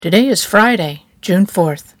Today is Friday, June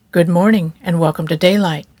 4th. Good morning and welcome to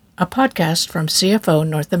Daylight, a podcast from CFO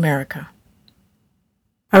North America.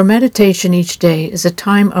 Our meditation each day is a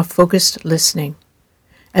time of focused listening.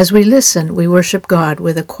 As we listen, we worship God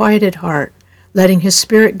with a quieted heart, letting His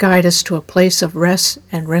Spirit guide us to a place of rest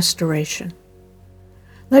and restoration.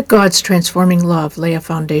 Let God's transforming love lay a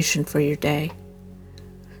foundation for your day.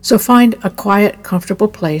 So find a quiet, comfortable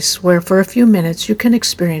place where for a few minutes you can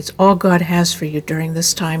experience all God has for you during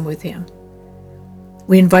this time with Him.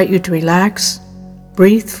 We invite you to relax,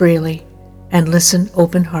 breathe freely, and listen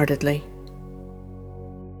open-heartedly.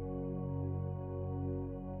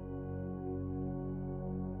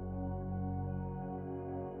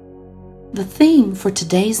 The theme for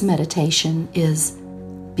today's meditation is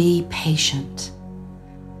Be Patient,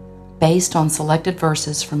 based on selected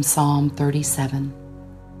verses from Psalm 37.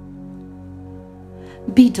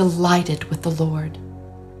 Be delighted with the Lord,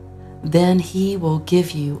 then He will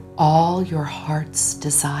give you all your heart's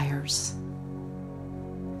desires.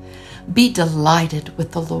 Be delighted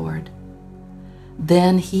with the Lord,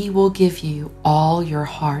 then He will give you all your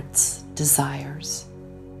heart's desires.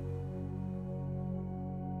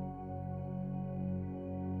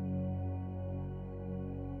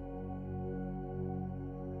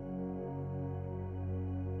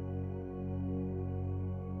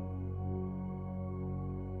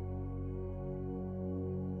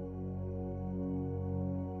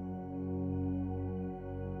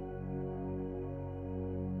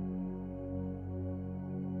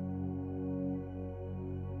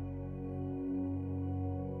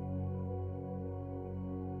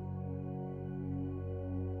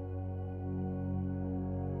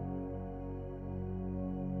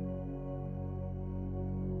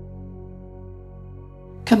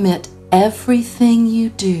 Commit everything you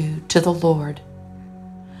do to the Lord.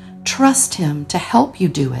 Trust Him to help you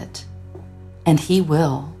do it, and He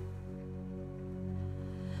will.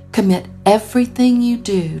 Commit everything you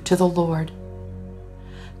do to the Lord.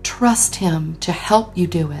 Trust Him to help you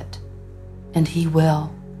do it, and He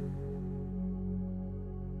will.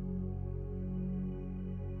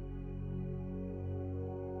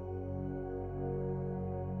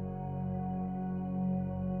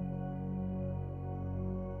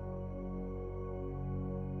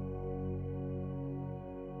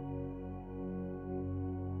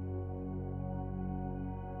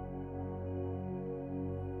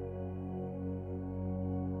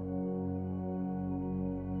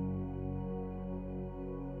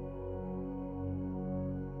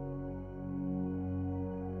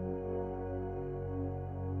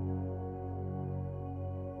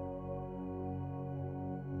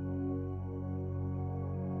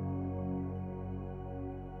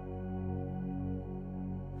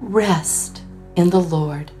 Rest in the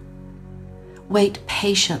Lord. Wait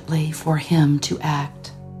patiently for Him to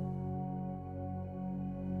act.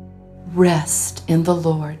 Rest in the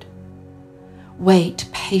Lord. Wait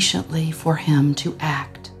patiently for Him to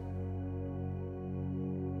act.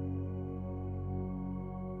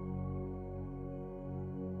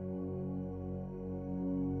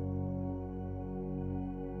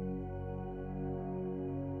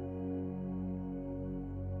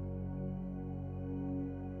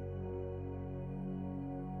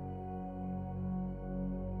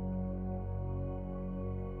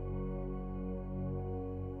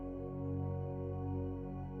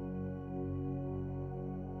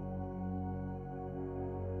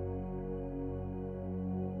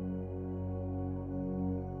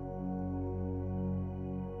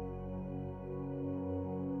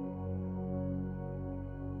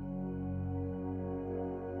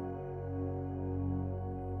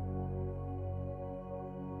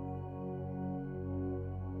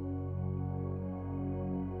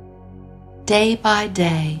 Day by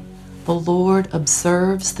day, the Lord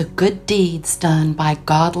observes the good deeds done by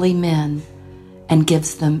godly men and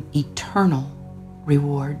gives them eternal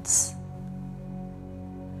rewards.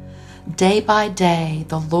 Day by day,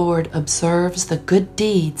 the Lord observes the good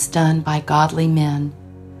deeds done by godly men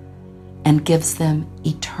and gives them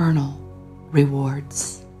eternal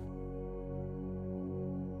rewards.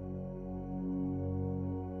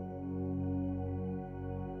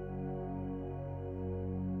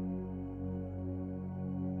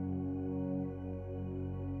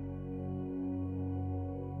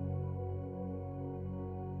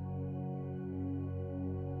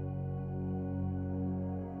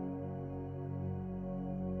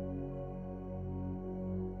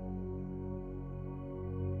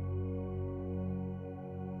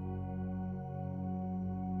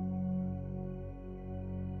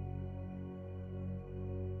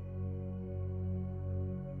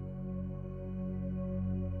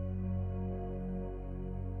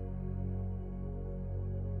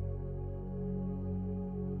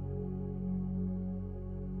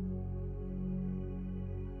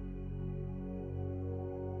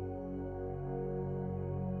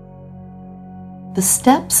 The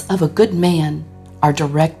steps of a good man are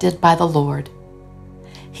directed by the Lord.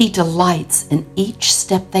 He delights in each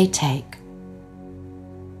step they take.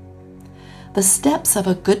 The steps of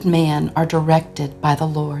a good man are directed by the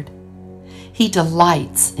Lord. He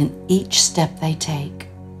delights in each step they take.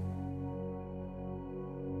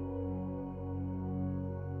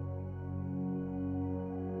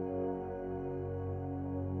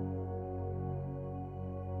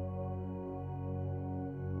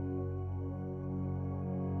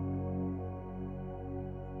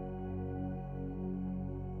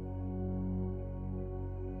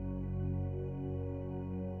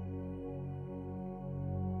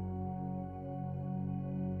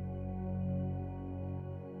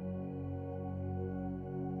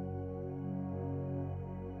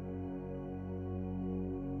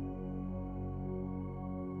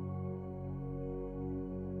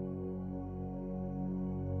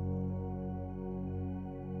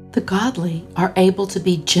 The godly are able to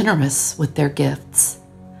be generous with their gifts,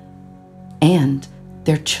 and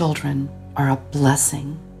their children are a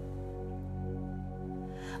blessing.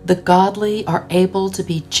 The godly are able to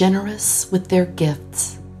be generous with their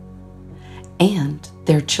gifts, and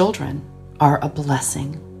their children are a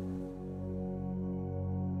blessing.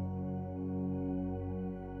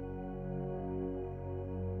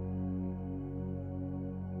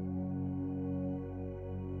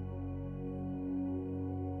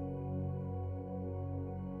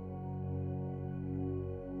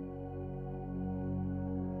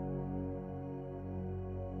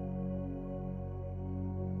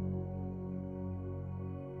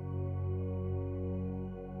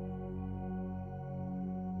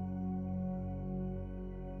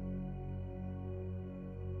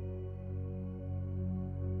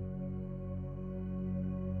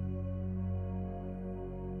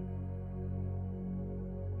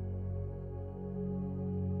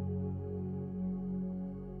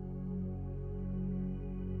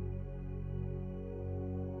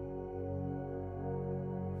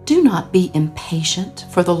 Do not be impatient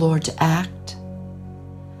for the Lord to act.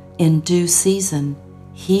 In due season,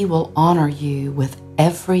 He will honor you with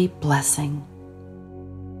every blessing.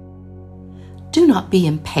 Do not be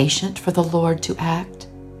impatient for the Lord to act.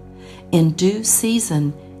 In due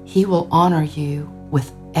season, He will honor you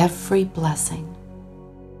with every blessing.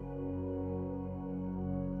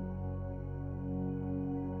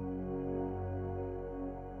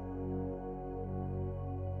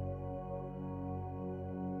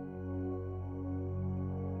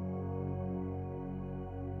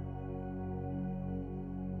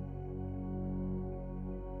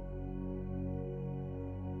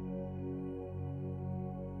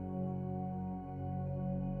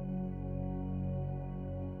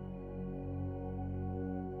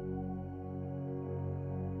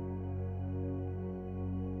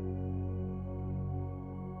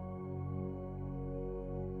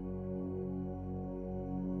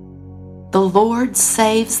 The Lord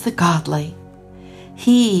saves the godly.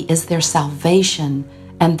 He is their salvation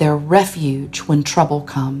and their refuge when trouble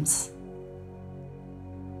comes.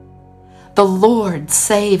 The Lord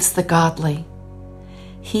saves the godly.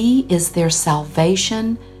 He is their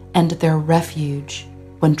salvation and their refuge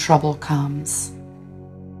when trouble comes.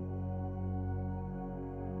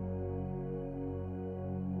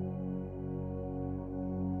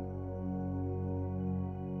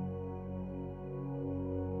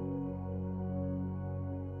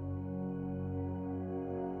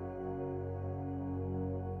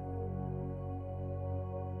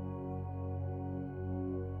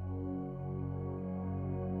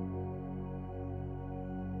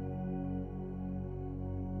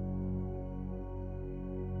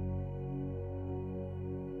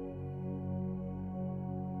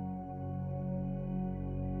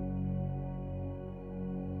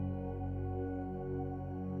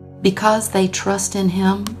 Because they trust in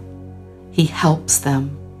Him, He helps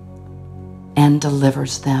them and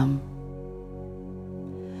delivers them.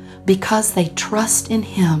 Because they trust in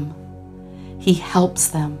Him, He helps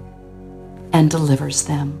them and delivers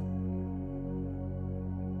them.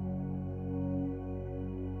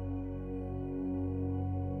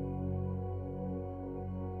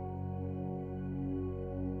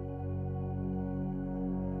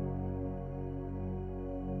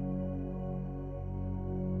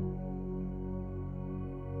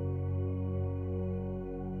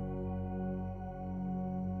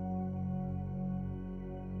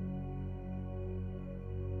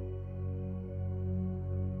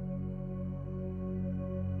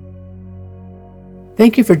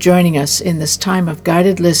 Thank you for joining us in this time of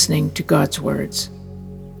guided listening to God's words.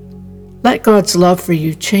 Let God's love for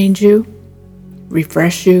you change you,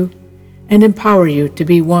 refresh you, and empower you to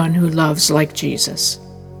be one who loves like Jesus.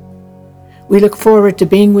 We look forward to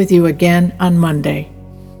being with you again on Monday.